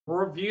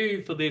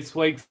review for this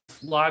week's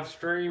live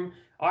stream.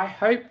 I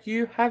hope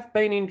you have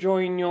been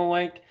enjoying your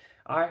week.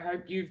 I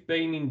hope you've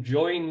been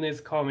enjoying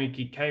this comic.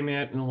 It came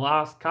out in the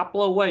last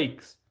couple of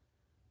weeks.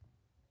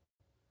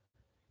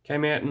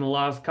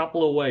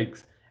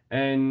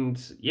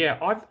 And yeah,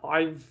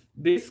 I've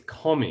this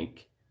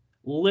comic,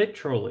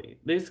 literally,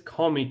 this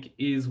comic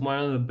is one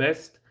of the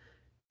best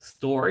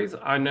stories.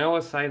 I know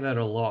I say that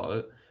a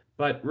lot,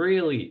 but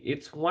really,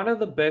 it's one of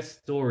the best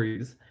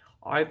stories.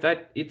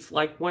 It's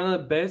like one of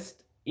the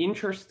best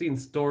interesting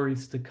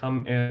stories to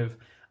come out of,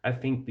 I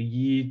think, the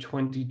year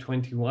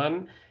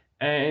 2021.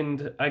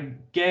 And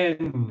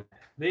again,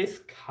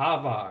 this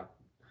cover.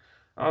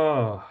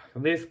 Oh,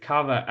 this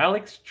cover.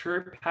 Alex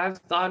Troop has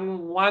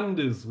done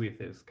wonders with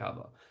this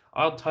cover.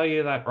 I'll tell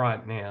you that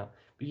right now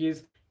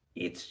because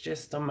it's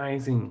just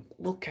amazing.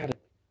 Look at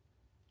it.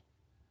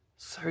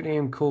 So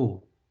damn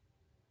cool.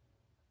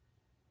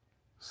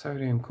 So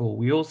damn cool.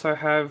 We also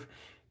have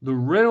The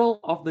Riddle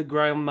of the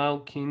Grail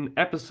Malkin,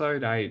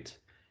 episode 8,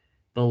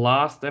 the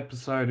last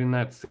episode in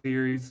that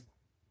series.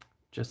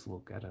 Just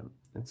look at it.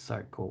 It's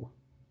so cool.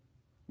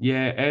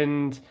 Yeah,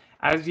 and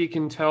as you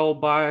can tell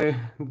by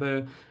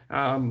the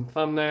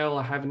thumbnail,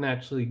 I haven't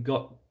actually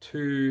got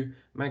to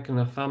making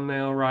a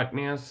thumbnail right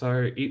now,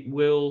 so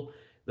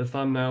the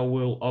thumbnail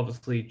will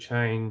obviously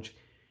change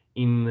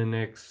in the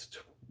next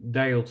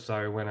day or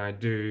so when I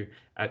do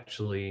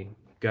actually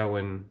go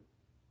and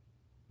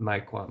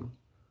make one.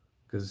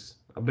 Because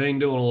I've been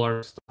doing a lot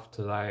of stuff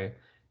today.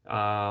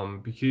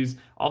 Because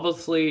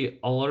obviously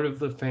a lot of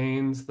the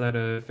fans that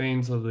are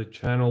fans of the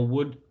channel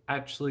would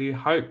actually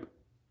hope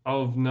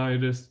I've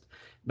noticed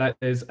that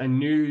there's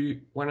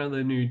one of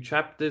the new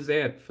chapters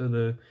out for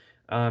the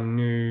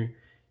new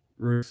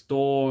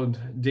restored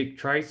Dick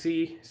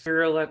Tracy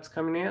serial that's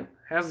coming out.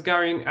 How's it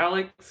going,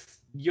 Alex?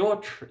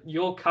 Your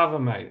cover,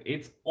 mate.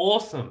 It's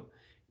awesome.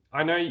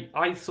 I know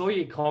I saw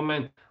your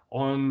comment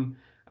on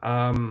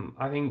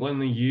I think one of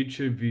the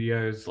YouTube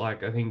videos,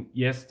 like I think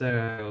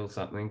yesterday or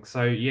something.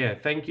 So yeah,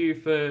 thank you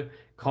for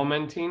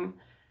commenting.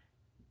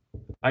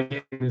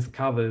 Again, this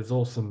cover is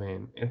awesome,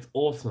 man. It's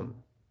awesome.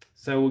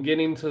 So we'll get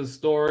into the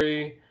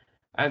story.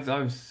 As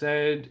I've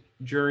said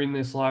during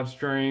this live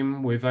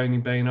stream, we've only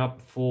been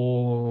up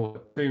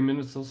for 2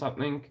 minutes or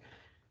something.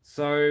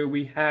 So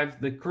we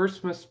have the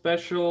Christmas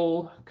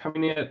special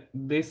coming out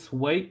this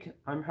week,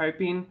 I'm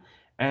hoping.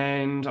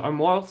 And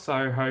I'm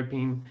also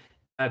hoping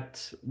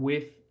that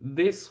with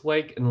this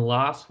week and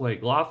last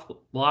week,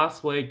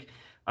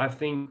 I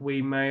think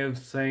we may have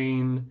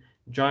seen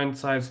Giant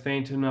Size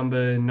Phantom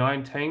number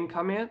 19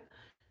 come out.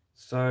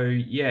 So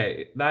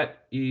yeah,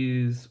 that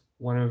is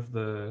one of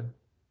the.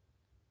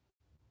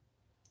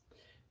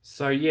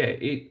 So yeah,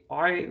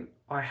 I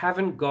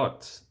haven't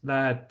got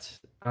that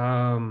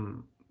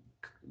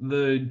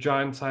the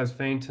Giant Size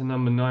Phantom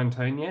number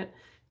 19 yet.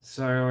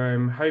 So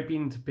I'm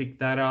hoping to pick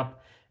that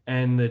up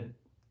and the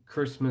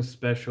Christmas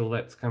special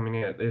that's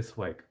coming out this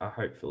week,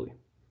 hopefully.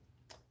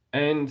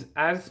 And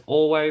as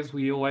always,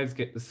 we always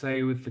get to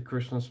see with the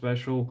Christmas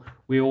special,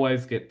 we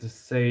always get to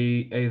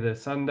see either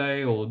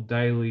Sunday or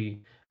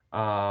daily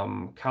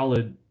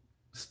colored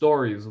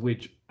stories,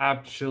 which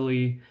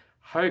actually,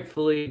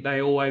 hopefully,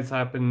 they always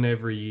happen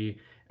every year.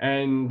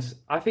 And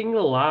I think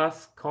the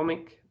last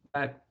comic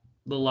that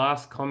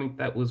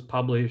was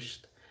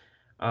published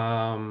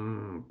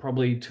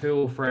probably 2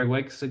 or 3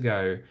 weeks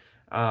ago,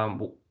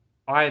 um,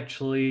 I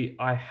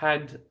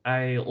had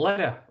a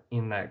letter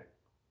in that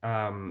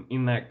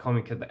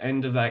comic. At the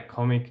end of that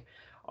comic,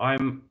 I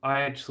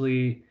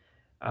actually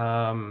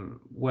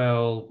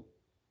well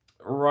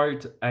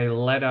wrote a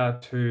letter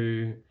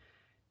to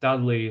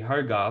Dudley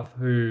Hogarth,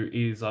 who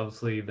is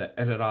obviously the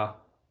editor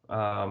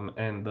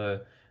and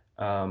the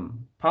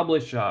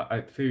publisher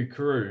at Few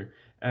Crew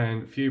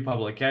and Few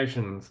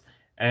Publications.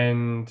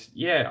 And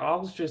yeah, I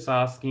was just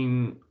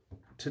asking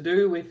to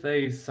do with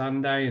these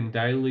Sunday and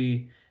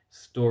daily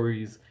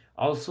stories.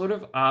 I was sort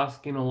of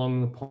asking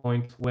along the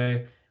point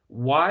where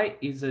why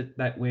is it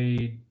that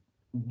we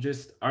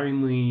just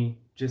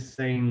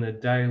seeing the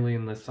daily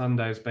and the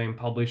Sundays being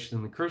published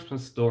in the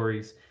Christmas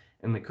stories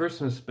and the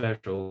Christmas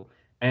special,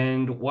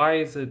 and why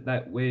is it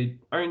that we're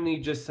only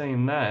just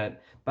seeing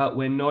that, but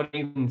we're not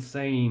even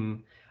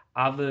seeing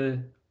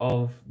other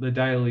of the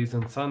dailies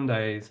and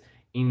Sundays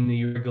in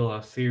the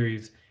regular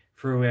series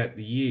throughout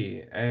the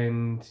year?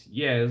 And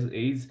yeah,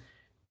 he's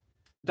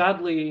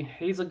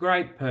a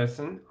great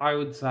person, I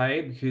would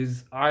say,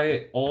 because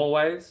I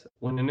always,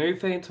 when a new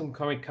Phantom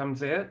comic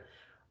comes out,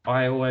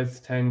 I always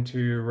tend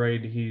to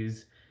read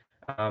his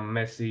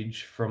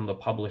message from the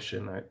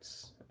publisher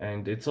notes.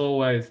 And it's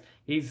always,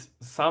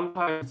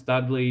 sometimes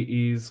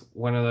Dudley is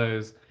one of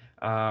those,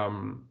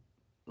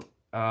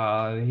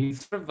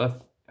 he's sort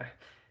of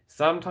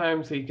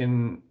sometimes he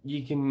can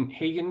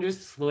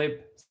just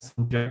slip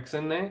some jokes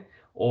in there,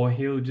 or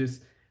he'll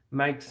just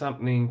make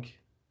something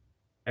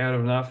out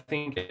of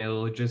nothing.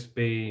 It'll just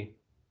be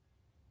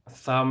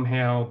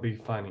somehow be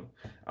funny.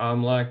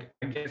 Like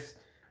I guess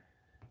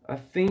I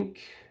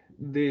think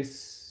the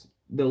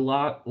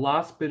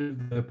last bit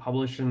of the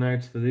publisher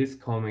notes for this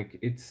comic,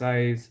 it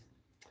says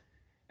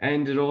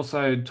And it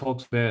also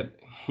talks about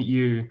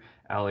you,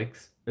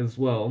 Alex, as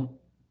well.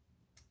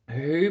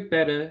 Who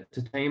better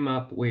to team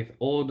up with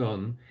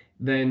Audon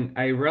than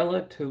a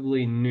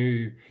relatively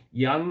new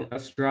young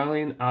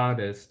Australian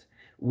artist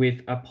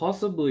with a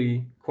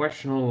possibly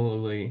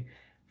questionably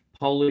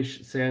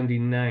Polish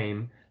sounding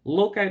name?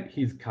 Look at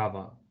his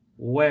cover.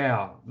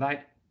 Wow,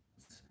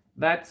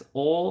 that's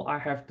all I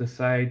have to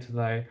say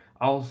today.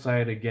 I'll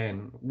say it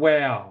again.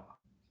 Wow.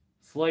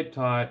 Sleep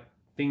tight,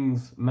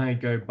 things may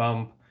go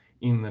bump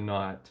in the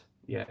night.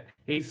 Yeah.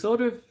 He's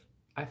sort of,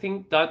 I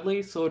think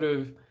Dudley sort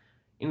of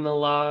in the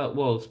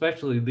well,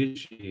 especially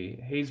this year,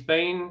 he's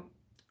been,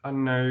 I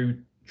don't know,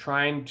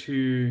 trying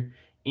to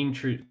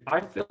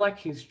I feel like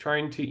he's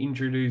trying to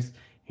introduce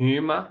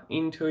humor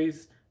into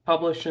his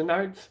publisher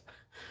notes,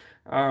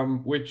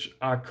 which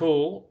are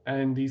cool,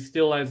 and he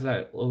still has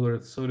that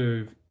sort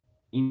of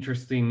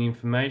interesting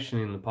information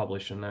in the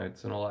publisher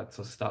notes and all that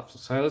sort of stuff.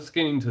 So let's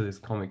get into this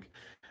comic.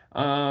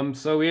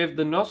 So we have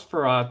the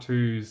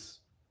Nosferatu's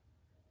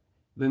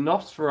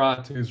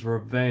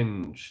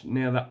Revenge.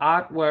 Now the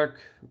artwork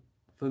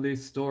for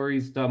this story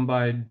is done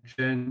by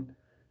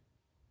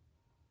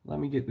let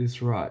me get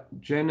this right,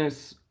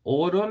 Janice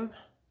Audon,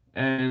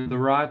 and the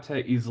writer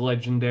is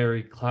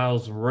legendary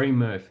Klaus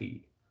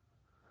Murphy.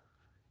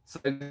 So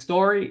the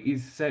story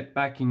is set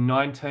back in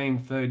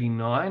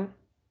 1939,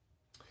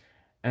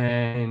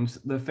 and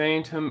the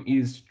Phantom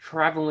is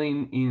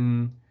traveling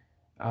in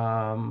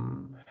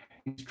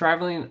he's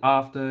traveling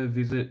after a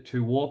visit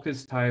to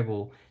Walker's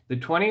Table. The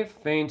 20th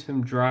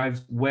Phantom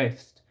drives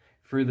west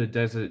through the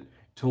desert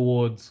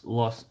towards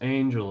Los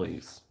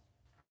Angeles.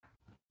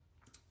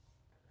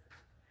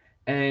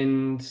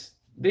 And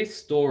this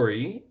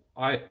story,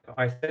 I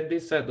said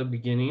this at the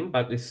beginning,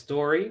 but this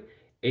story,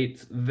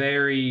 it's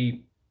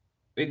very,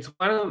 it's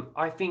one of,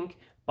 I think,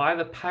 by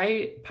the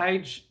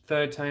page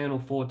 13 or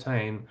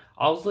 14,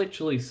 I was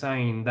literally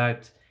saying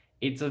that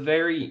it's a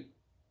very,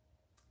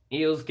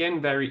 it was getting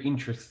very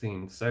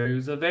interesting. So it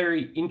was a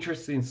very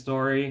interesting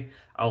story.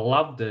 I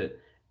loved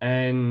it.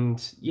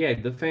 And yeah,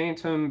 the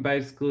Phantom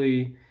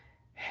basically,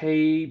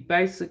 he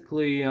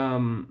basically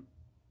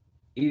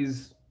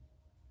is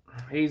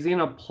he's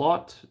in a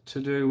plot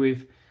to do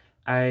with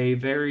a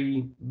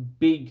very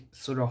big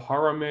sort of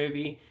horror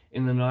movie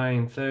in the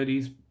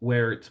 1930s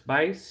where it's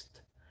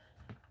based,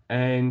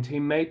 and he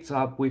meets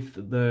up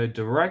with the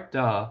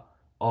director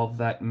of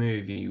that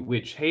movie,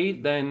 which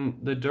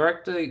the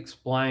director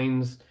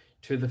explains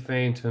to the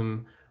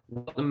Phantom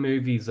what the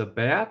movie's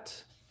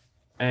about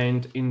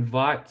and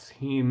invites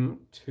him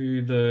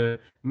to the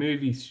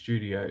movie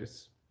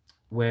studios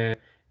where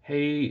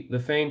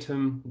the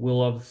Phantom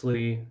will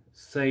obviously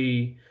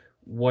see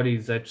what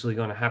is actually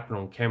going to happen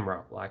on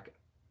camera. Like,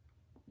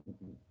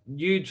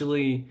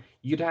 usually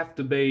you'd have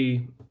to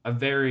be a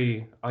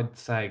very, I'd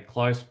say,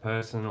 close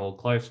person or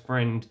close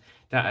friend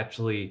to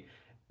actually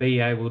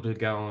be able to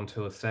go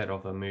onto a set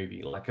of a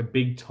movie, like a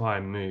big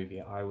time movie.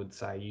 I would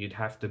say you'd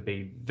have to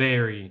be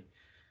very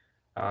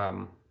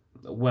um,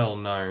 well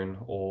known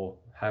or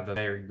have a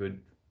very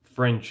good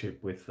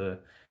friendship with the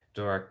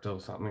director or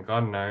something. I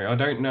don't know. I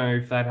don't know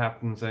if that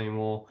happens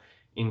anymore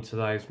in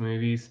today's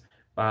movies,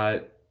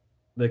 but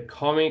the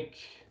comic,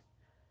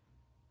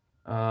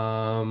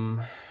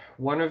 um,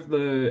 one of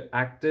the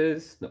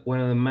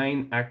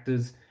main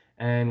actors,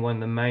 and one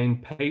of the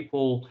main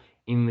people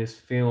in this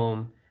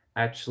film,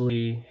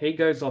 actually, he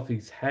goes off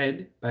his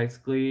head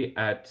basically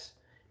at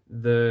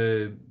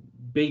the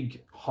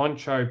big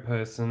honcho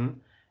person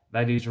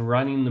that is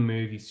running the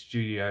movie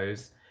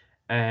studios,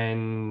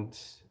 and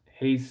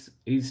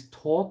he's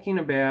talking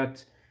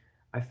about,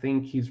 I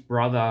think, his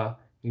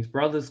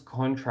brother's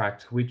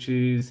contract, which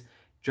is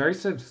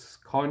Joseph's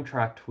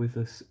contract with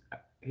us.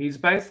 He's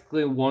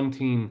basically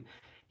wanting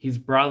his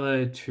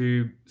brother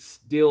to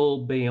still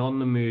be on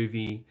the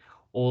movie,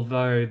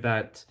 although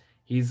that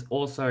he's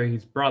also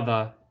his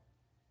brother,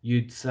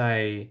 you'd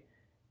say,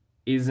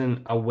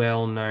 isn't a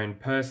well-known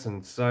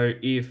person. So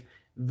if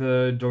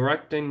the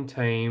directing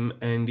team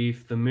and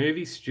if the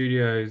movie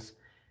studios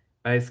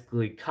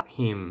basically cut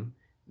him,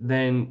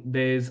 then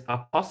there's a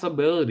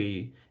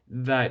possibility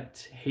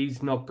that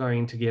he's not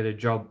going to get a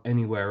job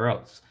anywhere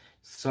else.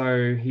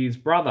 So his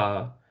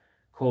brother,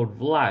 called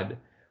Vlad,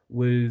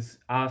 was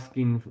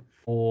asking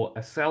for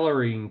a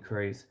salary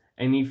increase.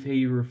 And if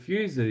he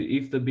refuses,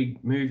 if the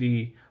big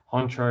movie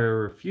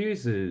honcho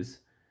refuses,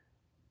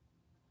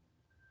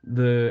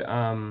 the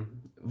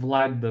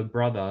Vlad, the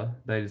brother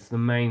that is the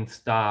main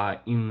star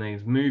in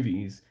these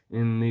movies,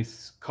 in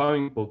this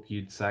comic book,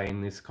 you'd say,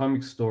 in this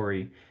comic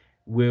story,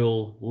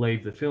 will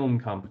leave the film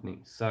company.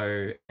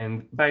 So,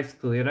 and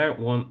basically, I don't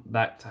want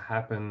that to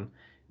happen.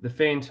 The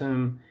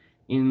Phantom,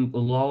 in the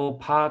lower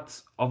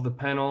parts of the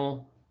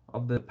panel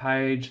of the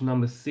page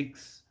number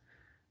 6,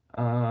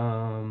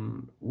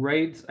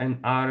 reads an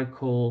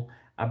article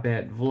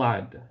about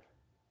Vlad,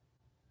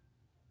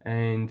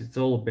 and it's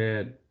all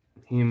about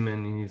him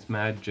and his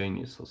mad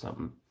genius or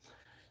something.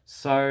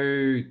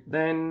 So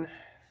then,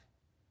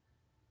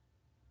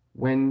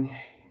 when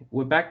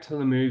we're back to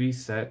the movie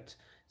set,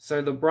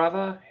 so the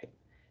brother,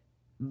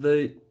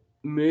 the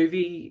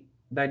movie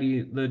that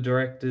the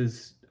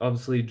director's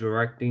obviously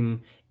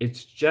directing,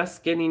 it's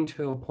just getting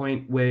to a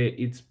point where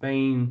it's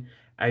been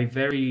a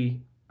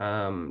very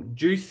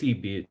juicy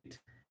bit,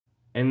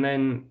 and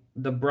then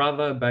the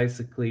brother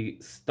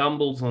basically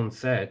stumbles on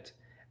set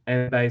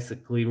and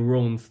basically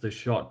ruins the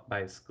shot,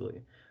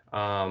 basically.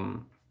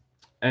 Um,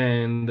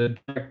 and the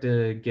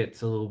director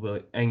gets a little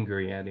bit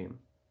angry at him.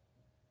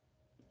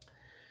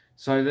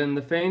 So then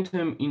the director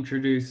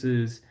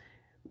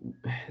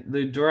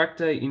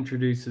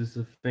introduces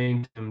the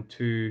Phantom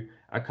to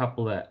a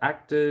couple of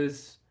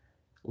actors.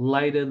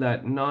 Later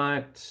that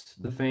night,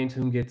 the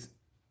Phantom gets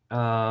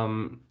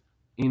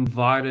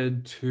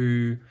invited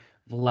to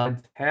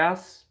Vlad's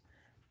house,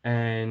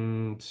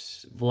 and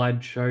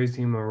Vlad shows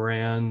him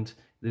around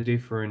the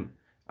different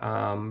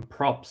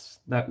props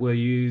that were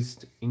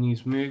used in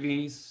his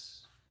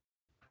movies.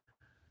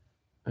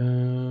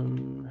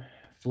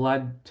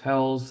 Vlad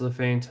tells the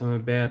Phantom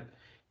about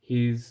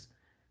his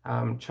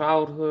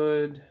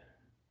childhood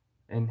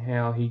and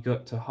how he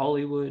got to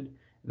Hollywood,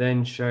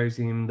 then shows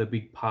him the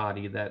big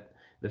party that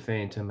the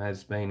Phantom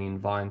has been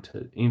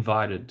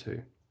invited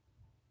to.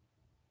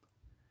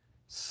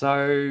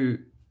 So,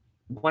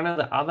 one of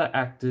the other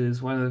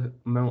actors, one of the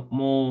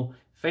more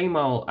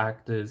female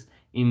actors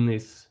in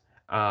this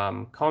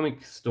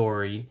comic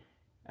story,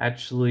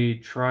 actually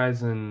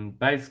tries and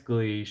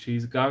basically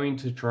she's basically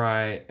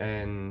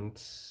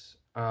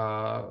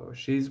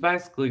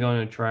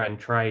going to try and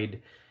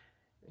trade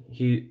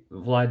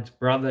Vlad's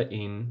brother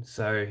in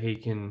so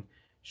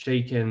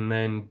she can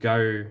then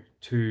go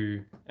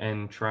to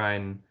and try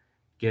and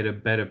get a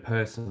better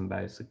person,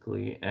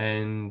 basically.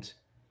 And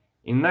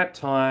in that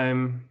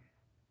time,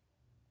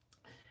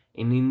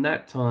 in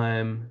that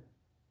time,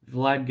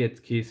 Vlad gets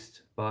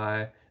kissed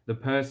by the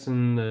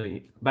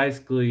person.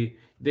 Basically,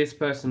 this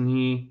person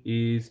here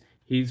is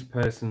his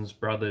person's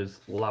brother's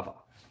lover,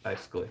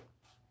 basically.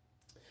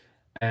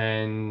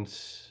 And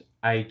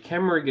a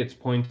camera gets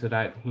pointed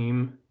at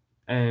him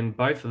and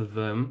both of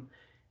them,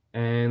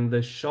 and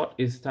the shot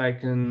is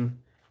taken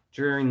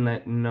during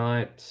that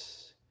night.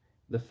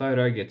 The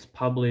photo gets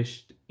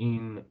published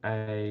in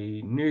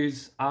a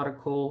news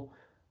article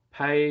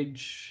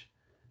page.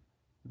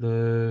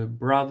 The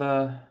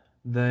brother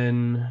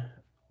then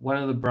one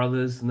of the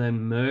brothers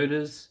then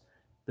murders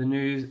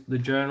the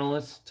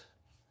journalist.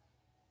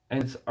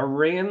 And it's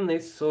around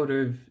this sort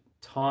of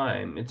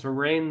time, it's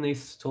around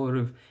this sort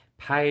of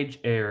page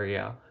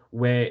area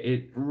where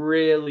it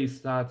really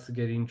starts to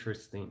get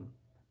interesting.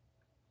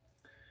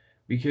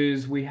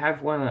 Because we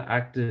have one of the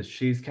actors,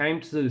 she's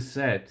came to the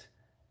set,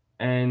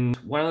 and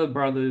one of the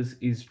brothers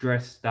is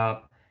dressed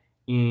up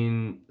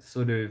in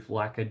sort of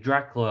like a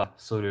Dracula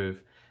sort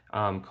of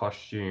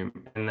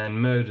costume, and then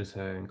murders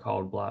her in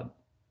cold blood.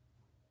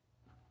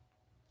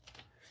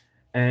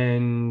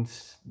 And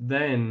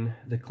then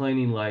the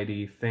cleaning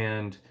lady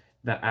found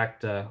the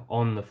actor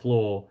on the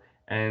floor,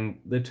 and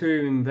the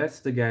two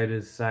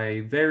investigators say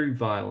very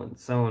violent.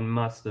 Someone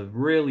must have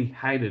really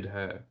hated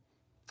her.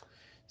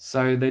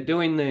 So they're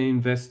doing the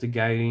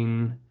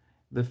investigating.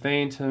 The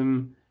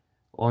Phantom,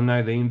 or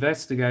no, the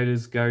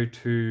investigators go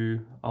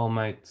to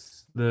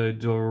the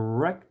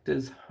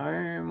director's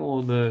home,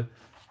 or the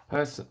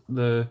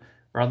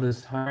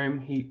brother's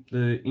home.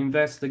 The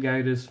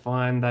investigators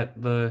find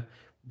that the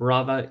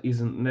brother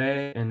isn't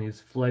there and has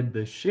fled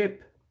the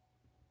ship.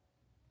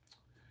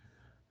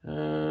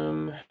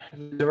 The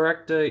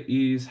director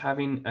is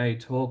having a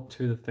talk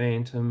to the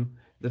Phantom.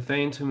 The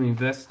Phantom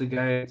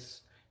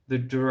investigates. The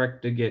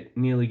director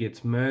nearly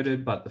gets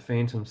murdered, but the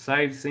Phantom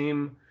saves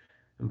him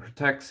and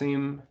protects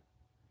him.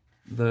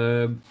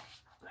 The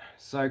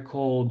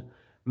so-called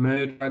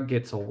murderer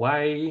gets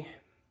away.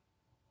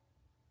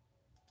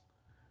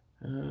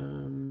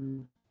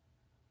 The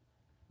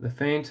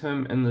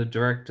Phantom and the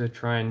director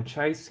try and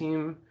chase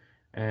him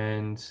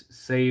and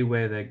see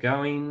where they're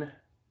going.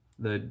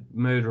 The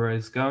murderer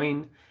is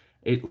going.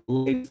 It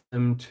leads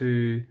them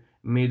to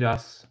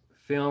Midas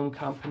Film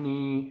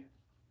Company.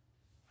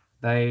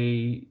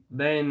 They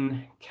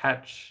then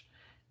catch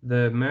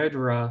the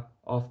murderer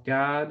off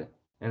guard,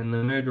 and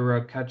the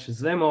murderer catches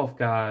them off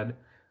guard,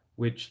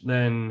 which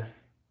then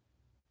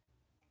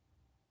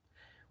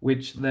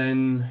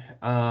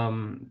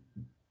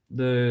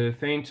the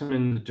Phantom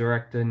and the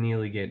director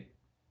nearly get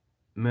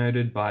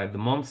murdered by the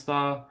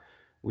monster,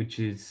 which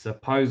is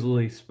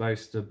supposedly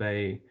supposed to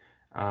be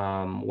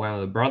one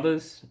of the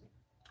brothers,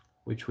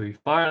 which we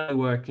finally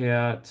work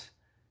out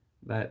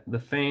that the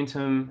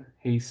Phantom,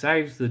 he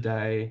saves the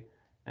day,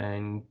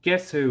 and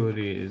guess who it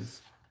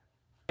is?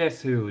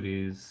 Guess who it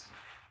is?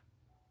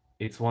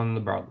 It's one of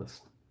the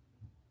brothers.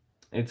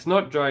 It's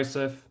not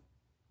Joseph.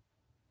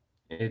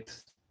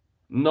 It's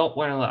not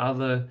one of the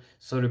other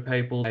sort of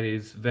people that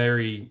is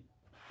very,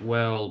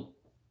 well,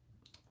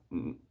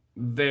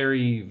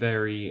 very,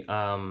 very,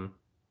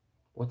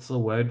 what's the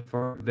word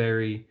for it?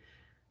 Very,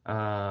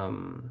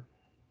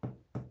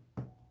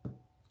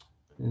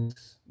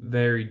 is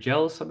very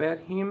jealous about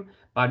him,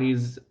 but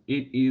it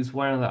is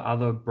one of the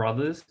other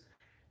brothers.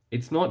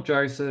 It's not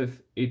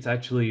Joseph, it's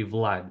actually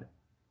Vlad,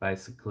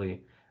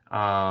 basically.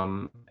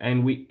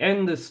 And we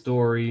end the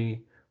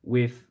story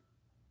with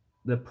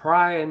the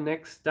prior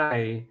next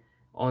day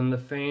on the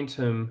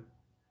Phantom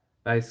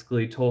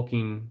basically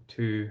talking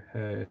to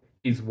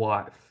his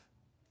wife.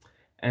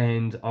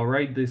 And I'll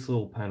read this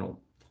little panel.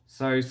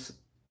 So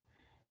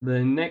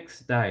the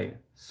next day,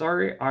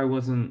 sorry I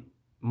wasn't,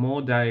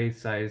 more day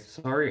says,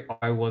 sorry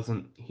I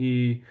wasn't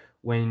here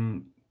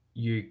when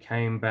you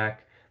came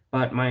back,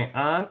 but my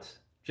aunt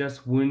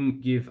just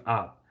wouldn't give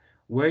up.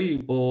 Were you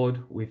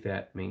bored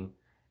without me?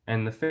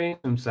 And the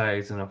Phantom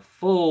says, in a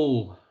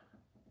full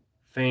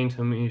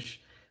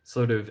Phantom-ish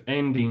sort of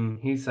ending,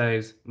 he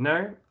says,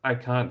 no, I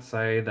can't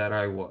say that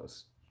I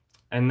was.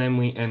 And then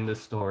we end the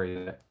story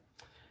there.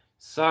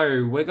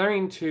 So we're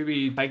going to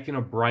be taking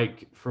a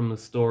break from the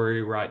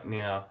story right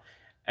now.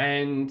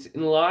 And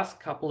in the last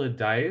couple of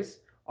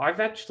days,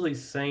 I've actually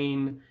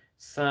seen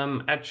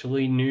some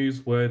actually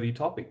newsworthy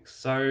topics.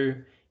 So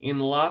in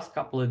the last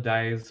couple of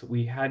days,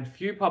 we had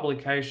few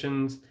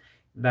publications.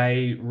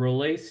 They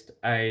released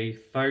a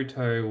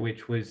photo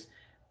which was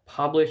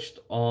published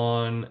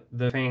on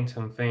the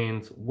Phantom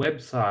Fans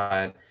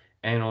website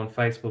and on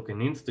Facebook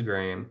and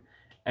Instagram.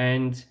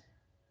 And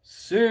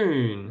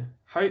soon,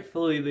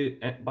 hopefully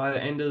by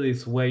the end of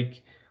this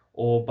week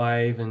or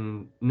by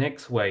even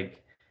next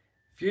week,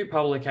 few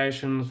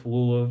publications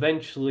will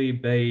eventually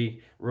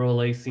be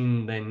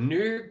releasing their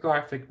new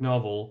graphic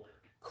novel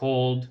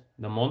called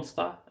The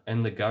Monster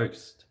and the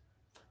Ghost.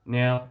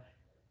 Now,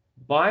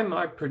 by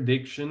my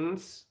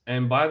predictions,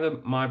 and by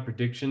my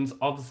predictions,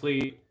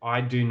 obviously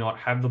I do not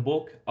have the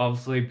book,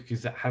 obviously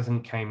because it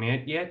hasn't came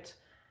out yet.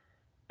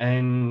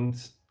 And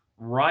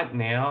right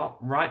now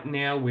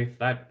with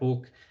that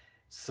book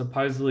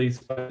supposedly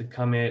supposed to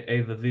come out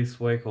either this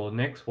week or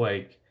next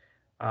week,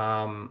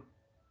 I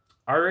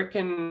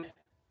reckon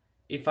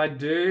if I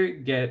do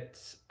get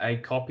a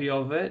copy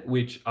of it,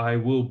 which I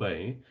will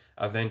be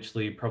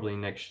eventually, probably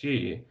next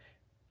year,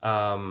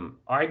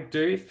 I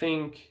do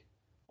think,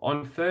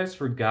 on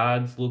first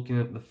regards, looking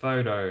at the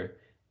photo,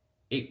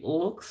 it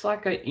looks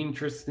like an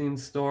interesting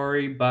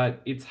story,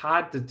 but it's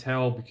hard to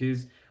tell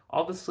because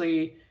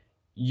obviously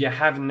you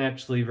haven't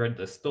actually read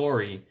the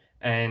story.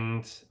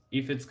 And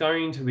if it's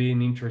going to be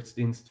an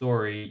interesting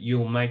story,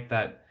 you'll make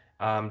that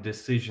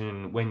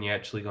decision when you're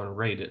actually going to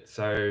read it.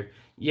 So,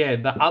 yeah,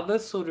 the other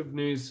sort of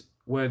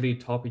newsworthy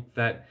topic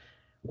that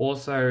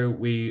also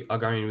we are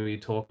going to be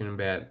talking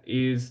about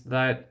is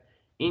that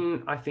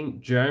in, I think,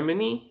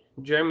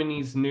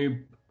 Germany's new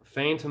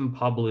Phantom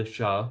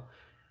publisher,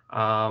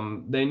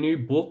 their new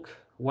book,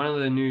 one of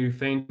the new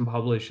Phantom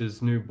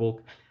publishers' new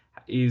book,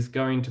 is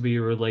going to be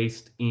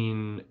released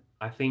in,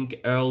 I think,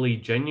 early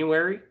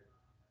January.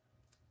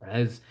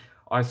 As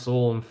I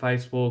saw on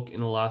Facebook in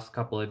the last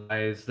couple of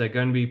days, they're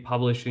going to be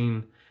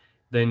publishing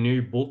their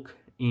new book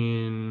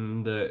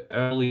in the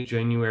early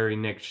January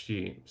next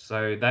year.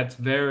 So that's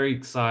very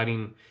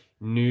exciting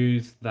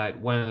news that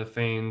one of the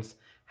fans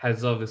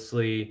has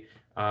obviously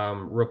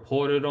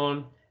reported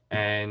on.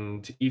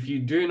 And if you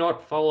do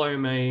not follow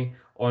me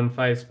on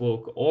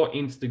Facebook or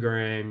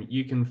Instagram,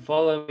 you can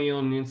follow me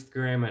on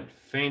Instagram at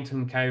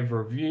PhantomCave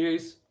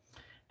Reviews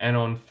and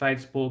on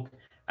Facebook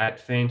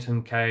at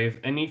PhantomCave.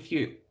 And if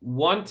you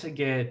want to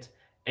get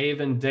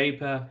even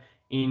deeper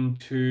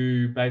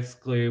into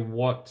basically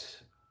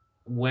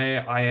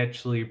where I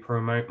actually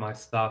promote my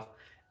stuff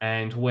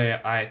and where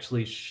I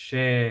actually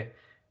share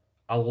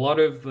a lot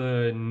of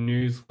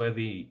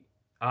newsworthy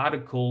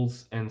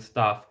articles and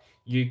stuff,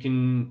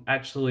 we've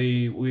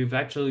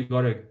actually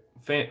got a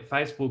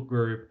Facebook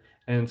group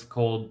and it's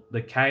called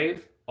The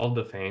Cave of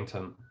the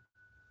Phantom.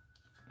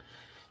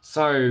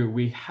 So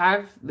we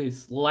have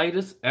this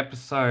latest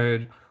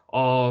episode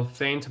of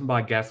Phantom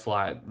by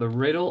Gaslight, The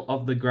Riddle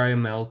of the Grey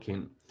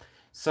Malkin.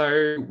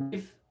 So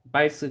we've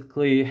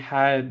basically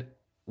had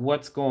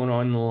what's going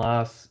on in the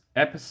last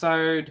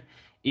episode.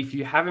 If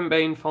you haven't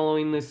been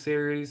following this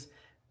series,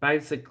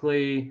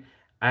 basically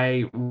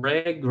a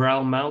rare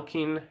Grail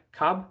Malkin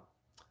cub,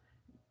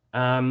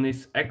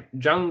 this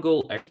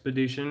jungle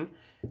expedition,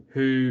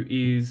 who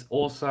is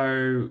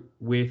also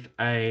with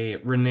a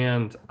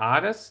renowned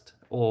artist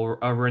or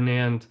a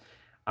renowned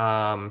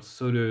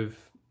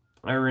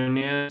a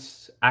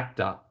renowned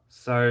actor.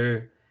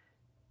 So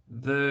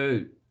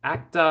the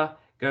actor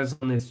goes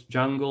on this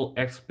jungle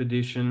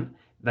expedition.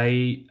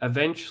 They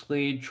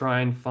eventually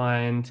try and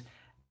find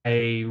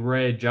a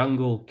rare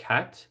jungle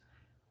cat.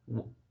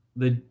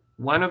 The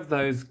one of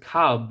those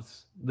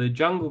cubs, the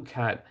jungle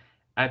cat,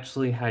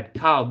 actually had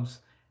cubs,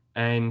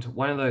 and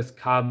one of those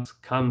cubs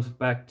comes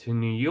back to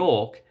New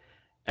York,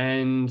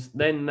 and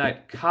then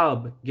that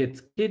cub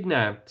gets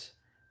kidnapped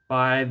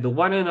by the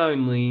one and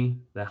only,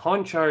 the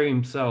honcho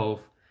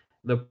himself,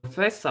 the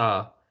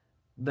professor.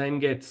 Then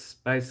gets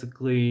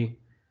basically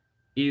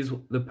is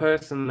the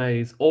person that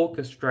is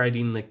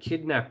orchestrating the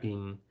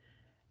kidnapping.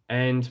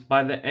 And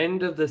by the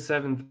end of the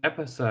 7th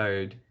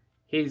episode,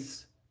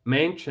 his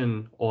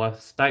mansion or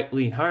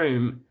stately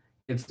home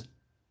gets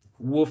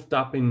woofed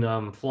up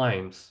in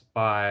flames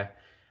by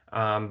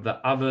the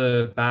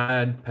other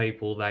bad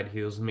people that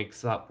he was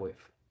mixed up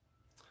with.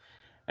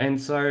 And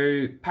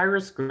so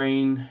Paris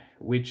Green,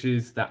 which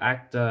is the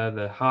actor,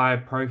 the high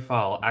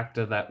profile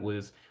actor that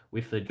was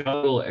with the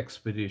Jungle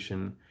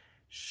Expedition,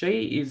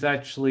 she is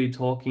actually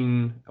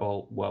talking,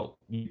 or well,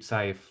 you'd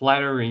say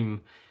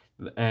flattering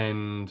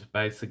and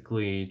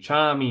basically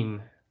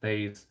charming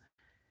these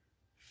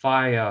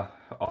fire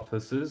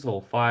officers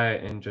or fire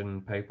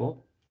engine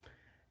people.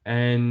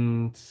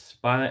 And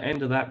by the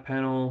end of that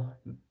panel,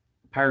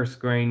 Paris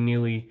Green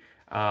nearly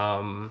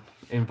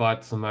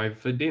invites them over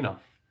for dinner.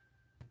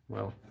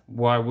 Well,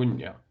 why wouldn't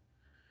you?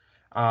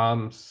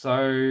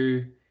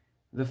 So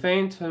the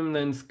Phantom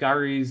then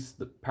scurries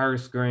the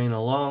Paris Green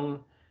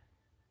along.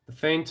 The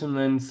Phantom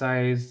then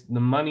says, "The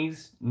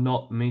money's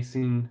not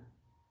missing."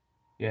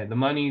 Yeah, the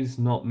money's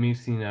not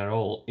missing at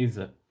all, is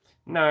it?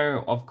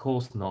 No, of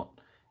course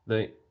not.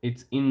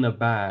 It's in the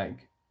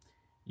bag.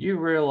 You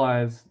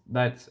realize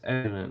that's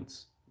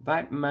evidence.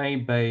 That may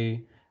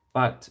be,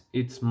 but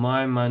it's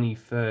my money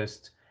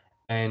first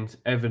and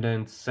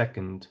evidence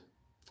second.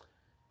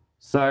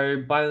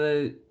 So by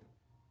the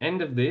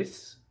end of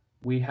this,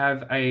 we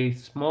have a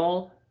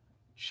small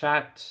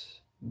chat.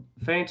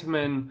 Phantom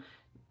and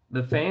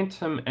the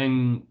Phantom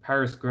and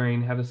Paris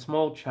Green have a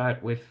small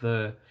chat with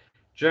the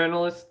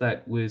journalist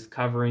that was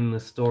covering the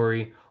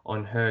story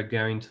on her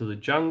going to the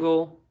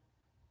jungle.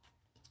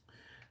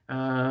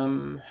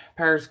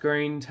 Paris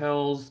Green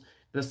tells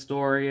the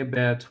story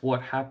about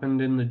what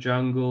happened in the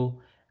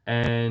jungle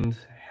and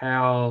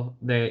how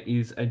there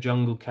is a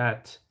jungle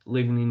cat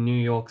living in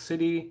New York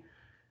City.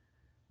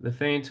 The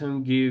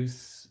Phantom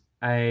gives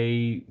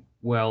a,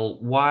 well,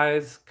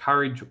 wise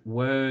courage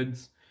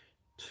words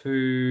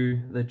to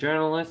the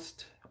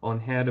journalist on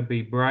how to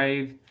be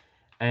brave.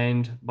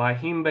 And by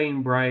him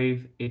being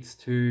brave, it's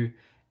to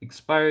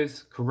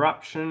expose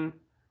corruption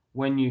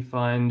when you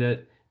find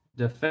it,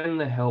 defend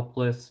the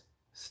helpless,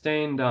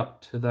 stand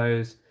up to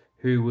those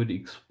who would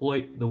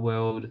exploit the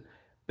world,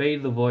 be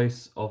the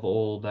voice of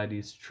all that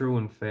is true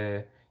and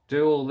fair.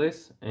 Do all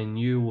this, and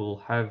you will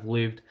have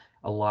lived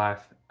a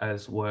life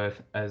as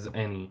worth as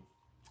any.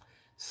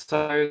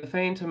 So the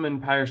Phantom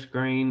and Paris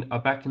Green are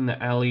back in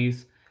the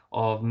alleys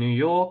of New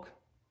York,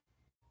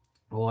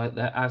 or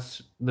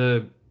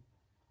the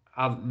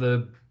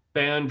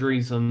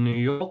boundaries of New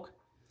York.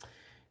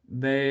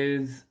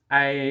 There's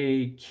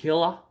a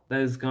killer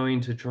that is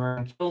going to try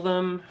and kill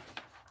them.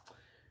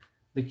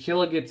 The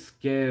killer gets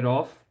scared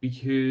off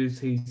because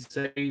he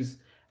sees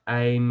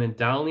a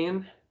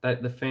medallion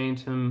that the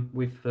Phantom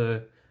with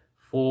the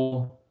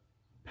four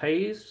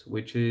P's,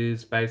 which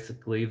is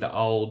basically the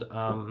old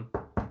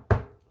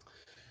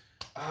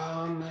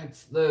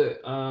it's the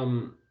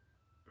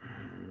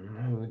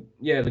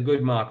yeah, the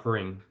good mark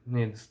ring.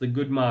 It's the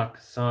good mark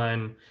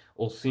sign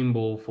or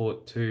symbol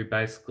for to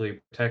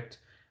basically protect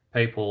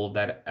people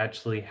that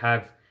actually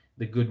have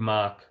the good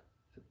mark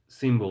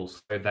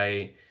symbols, so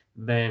they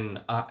then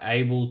are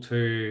able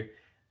to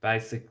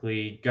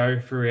basically go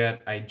throughout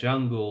a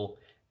jungle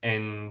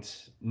and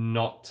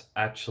not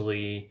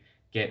actually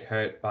get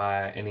hurt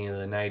by any of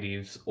the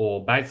natives,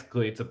 or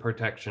basically it's a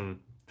protection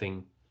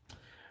thing.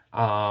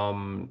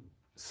 um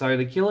so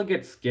the killer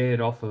gets scared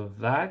off of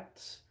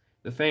that.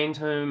 The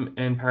Phantom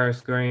and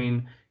Paris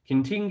Green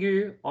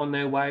continue on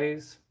their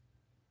ways.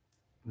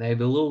 They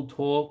have a little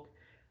talk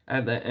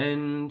at the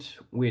end,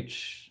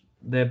 which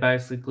they're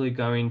basically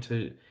going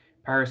to.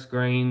 Paris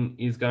Green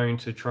is going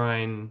to try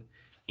and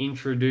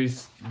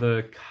introduce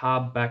the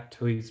cub back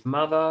to his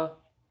mother.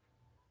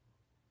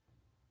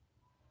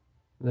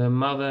 The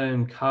mother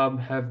and cub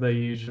have the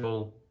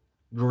usual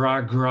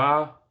gra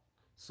gra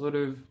sort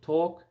of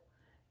talk,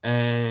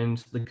 and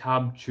the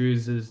cub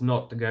chooses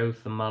not to go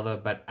with the mother,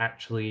 but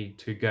actually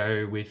to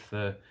go with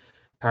the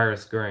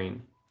Paris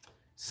Green.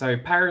 So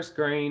Paris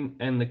Green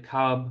and the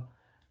cub,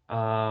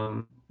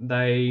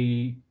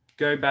 they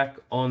go back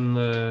on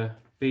the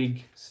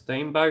big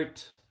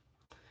steamboat,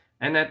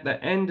 and at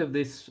the end of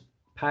this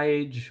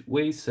page,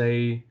 we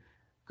see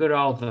good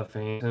old the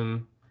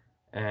Phantom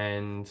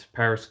and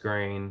Paris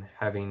Green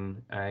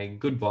having a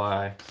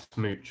goodbye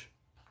smooch.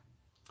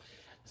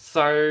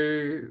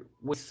 So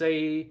we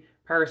see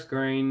Paris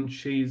Green,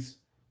 she's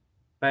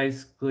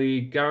basically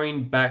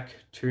going back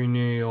to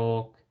New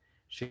York.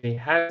 She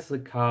has the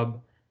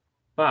cub,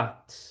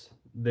 but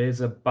there's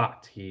a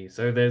but here.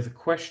 So there's a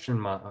question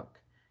mark.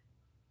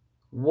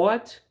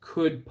 What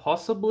could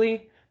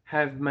possibly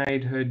have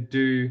made her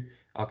do?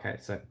 Okay,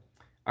 so,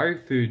 oh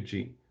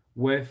Fuji,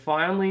 we're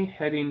finally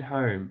heading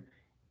home.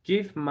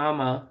 Give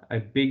Mama a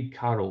big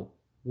cuddle.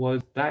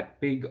 Was that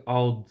big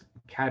old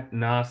cat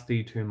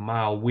nasty to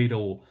my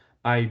little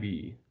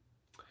baby?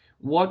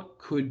 What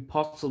could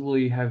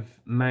possibly have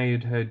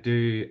made her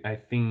do a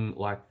thing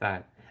like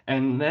that?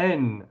 And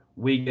then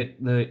we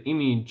get the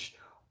image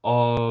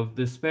of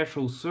the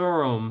special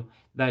serum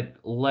that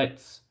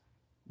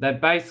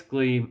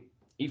basically,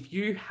 if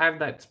you have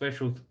that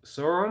special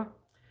serum,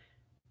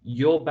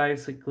 you'll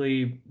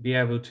basically be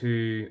able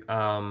to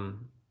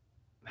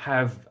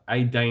have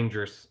a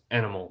dangerous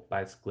animal,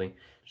 basically.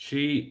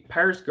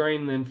 Paris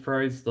Green then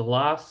throws the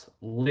last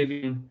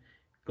living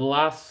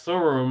glass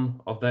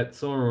serum of that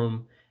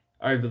serum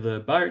over the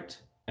boat,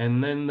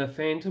 and then the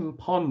Phantom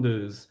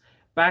ponders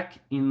back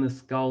in the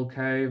Skull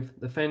Cave.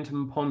 The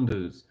Phantom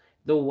ponders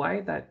the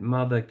way that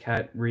Mother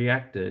Cat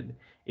reacted.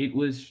 It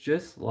was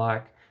just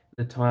like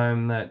the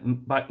time that,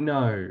 but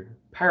no,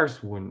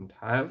 Paris wouldn't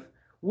have,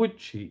 would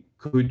she?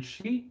 Could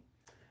she?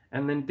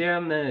 And then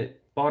down the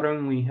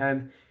bottom we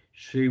have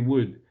she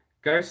would.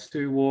 Ghost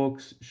who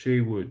walks,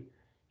 she would.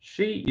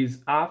 She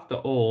is, after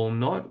all,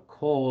 not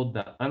called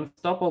the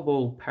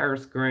unstoppable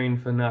Paris Green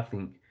for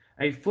nothing.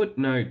 A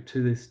footnote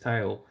to this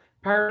tale.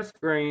 Paris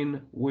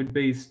Green would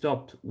be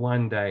stopped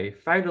one day,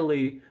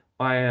 fatally,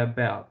 by a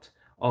bout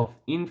of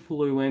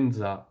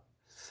influenza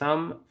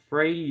some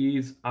 3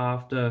 years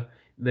after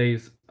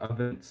these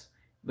events.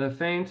 The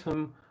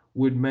Phantom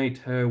would meet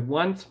her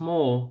once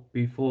more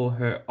before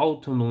her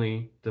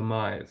ultimately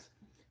demise.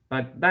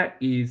 But that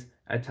is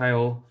a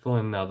tale for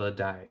another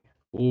day.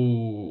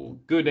 Ooh,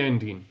 good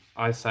ending.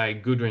 I say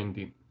good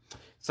ending.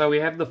 So we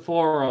have the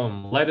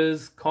forum,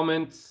 letters,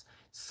 comments,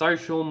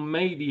 social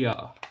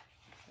media,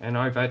 and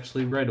I've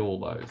actually read all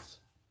those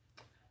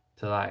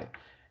today.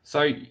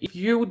 So if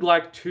you would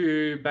like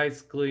to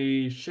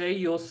basically share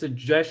your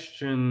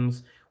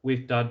suggestions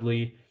with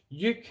Dudley,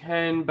 you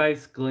can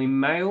basically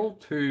mail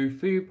to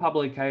Few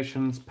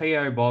Publications,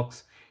 PO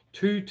Box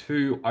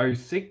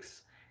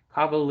 2206,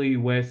 Coverley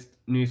West,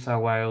 New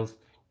South Wales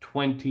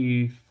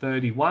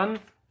 2031,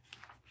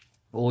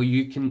 or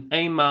you can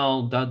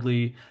email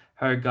Dudley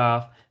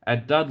Hogarth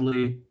at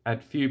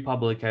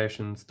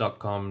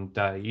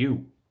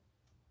dudley@fewpublications.com.au.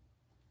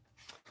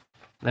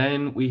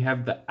 Then we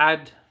have the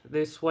ad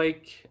this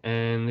week,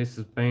 and this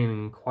has been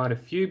in quite a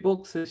few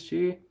books this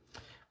year.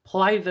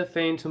 Play the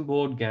Phantom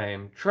board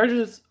game,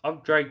 Treasures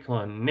of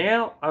Dracon,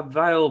 now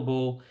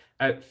available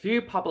at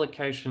Few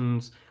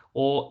Publications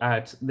or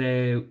at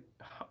their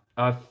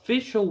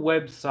official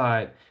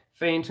website,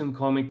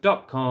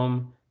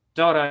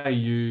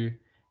 phantomcomic.com.au,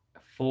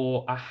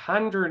 for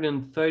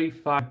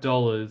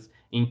 $135,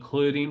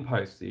 including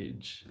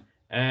postage.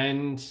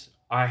 And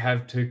I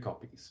have 2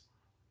 copies.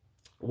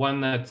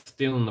 One that's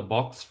still in the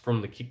box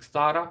from the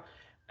Kickstarter,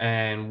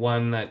 and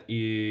one that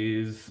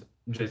is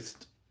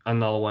just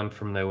another one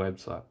from their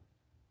website.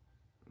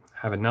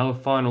 Have another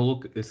final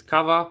look at this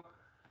cover.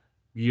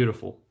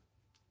 Beautiful.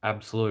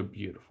 Absolute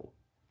beautiful.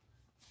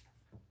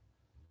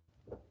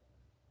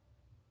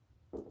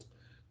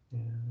 Yeah.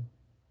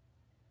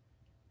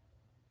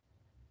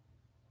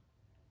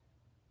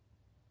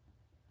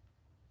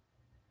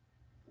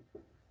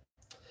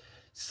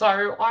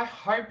 So I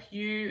hope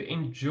you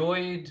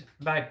enjoyed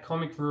that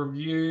comic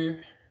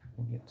review.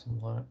 I'll get some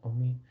light on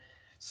me.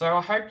 So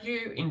I hope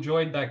you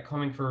enjoyed that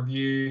comic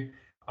review.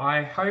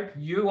 I hope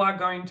you are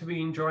going to be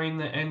enjoying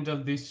the end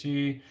of this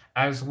year,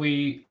 as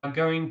we are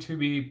going to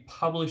be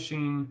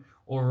publishing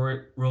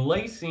or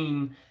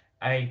releasing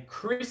a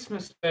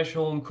Christmas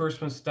special on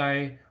Christmas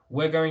Day.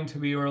 We're going to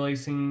be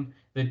releasing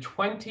the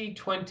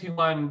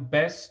 2021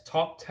 best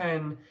top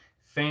 10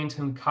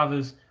 Phantom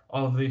covers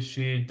of this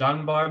year,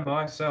 done by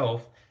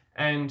myself.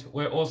 And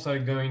we're also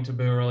going to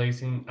be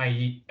releasing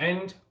a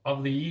end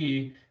of the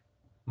year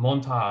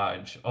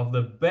montage of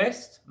the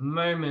best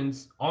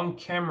moments on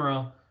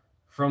camera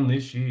from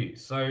this year.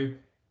 So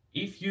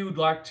if you'd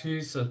like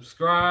to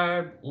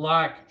subscribe,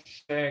 like,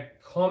 share,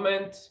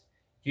 comment,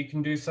 you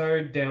can do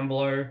so down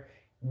below.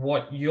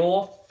 What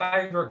your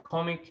favorite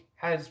comic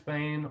has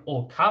been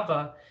or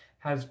cover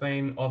has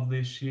been of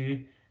this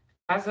year.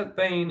 Has it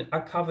been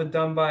a cover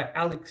done by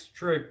Alex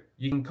Tripp?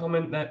 You can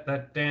comment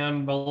that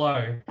down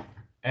below.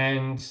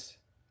 And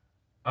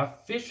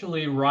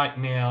officially right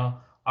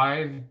now,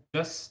 I've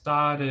just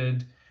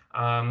started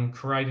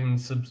creating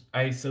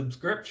a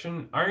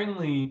subscription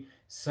only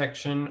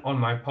section on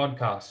my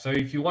podcast. So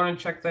if you want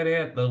to check that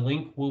out, the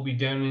link will be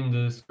down in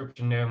the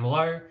description down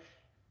below.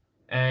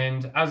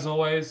 And as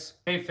always,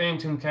 hey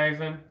Phantom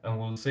Caven, and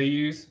we'll see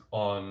you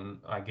on,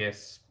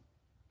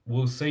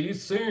 we'll see you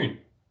soon.